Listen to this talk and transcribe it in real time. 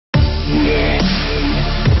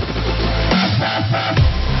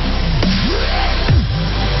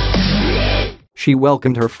She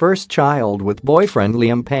welcomed her first child with boyfriend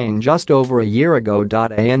Liam Payne just over a year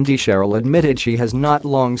ago.And Cheryl admitted she has not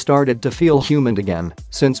long started to feel human again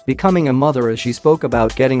since becoming a mother, as she spoke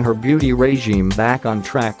about getting her beauty regime back on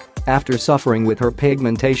track after suffering with her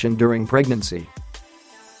pigmentation during pregnancy.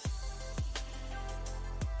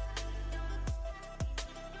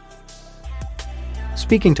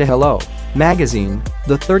 Speaking to Hello! Magazine,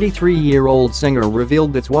 the 33-year-old singer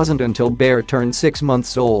revealed it wasn't until Bear turned 6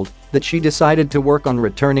 months old that she decided to work on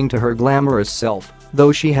returning to her glamorous self,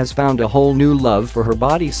 though she has found a whole new love for her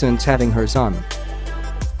body since having her son.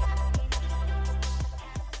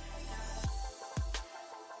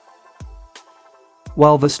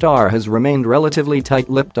 While the star has remained relatively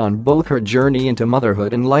tight-lipped on both her journey into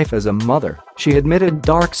motherhood and life as a mother, she admitted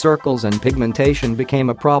dark circles and pigmentation became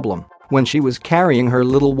a problem when she was carrying her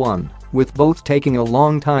little one, with both taking a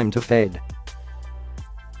long time to fade.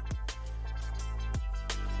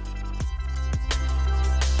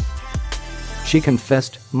 She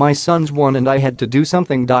confessed, "My son's 1 and I had to do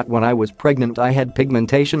something. When I was pregnant I had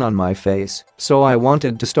pigmentation on my face, so I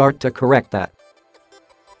wanted to start to correct that.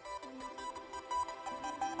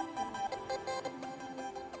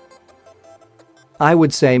 I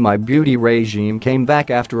would say my beauty regime came back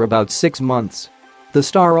after about 6 months." The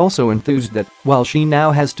star also enthused that, while she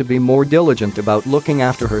now has to be more diligent about looking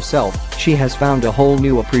after herself, she has found a whole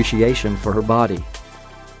new appreciation for her body.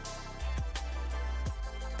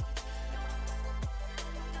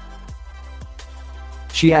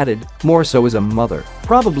 She added, "More so as a mother,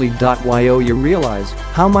 probably.You you realize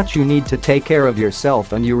how much you need to take care of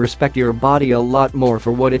yourself and you respect your body a lot more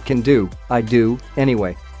for what it can do. I do,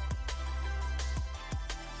 anyway."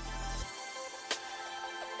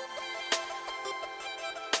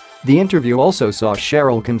 The interview also saw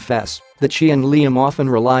Cheryl confess that she and Liam often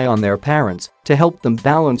rely on their parents to help them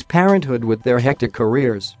balance parenthood with their hectic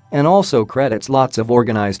careers, and also credits lots of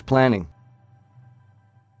organized planning.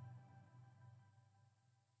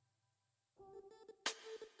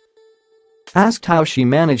 Asked how she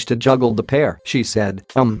managed to juggle the pair, she said,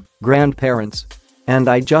 grandparents. And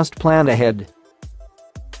I just plan ahead.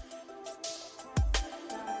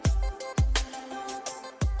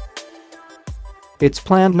 It's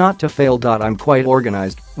planned not to fail. I'm quite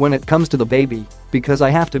organized when it comes to the baby, because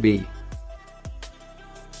I have to be.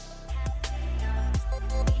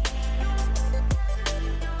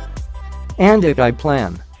 And if I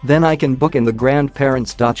plan, then I can book in the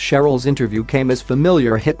grandparents. Cheryl's interview came as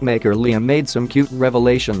familiar hitmaker Liam made some cute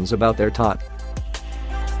revelations about their tot.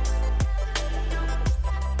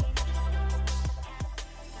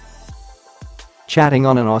 Chatting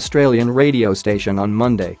on an Australian radio station on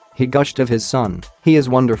Monday, he gushed of his son, "He is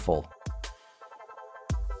wonderful.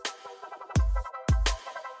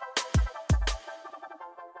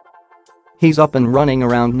 He's up and running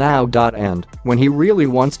around now. And when he really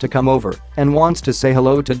wants to come over and wants to say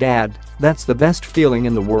hello to Dad, that's the best feeling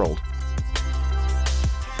in the world."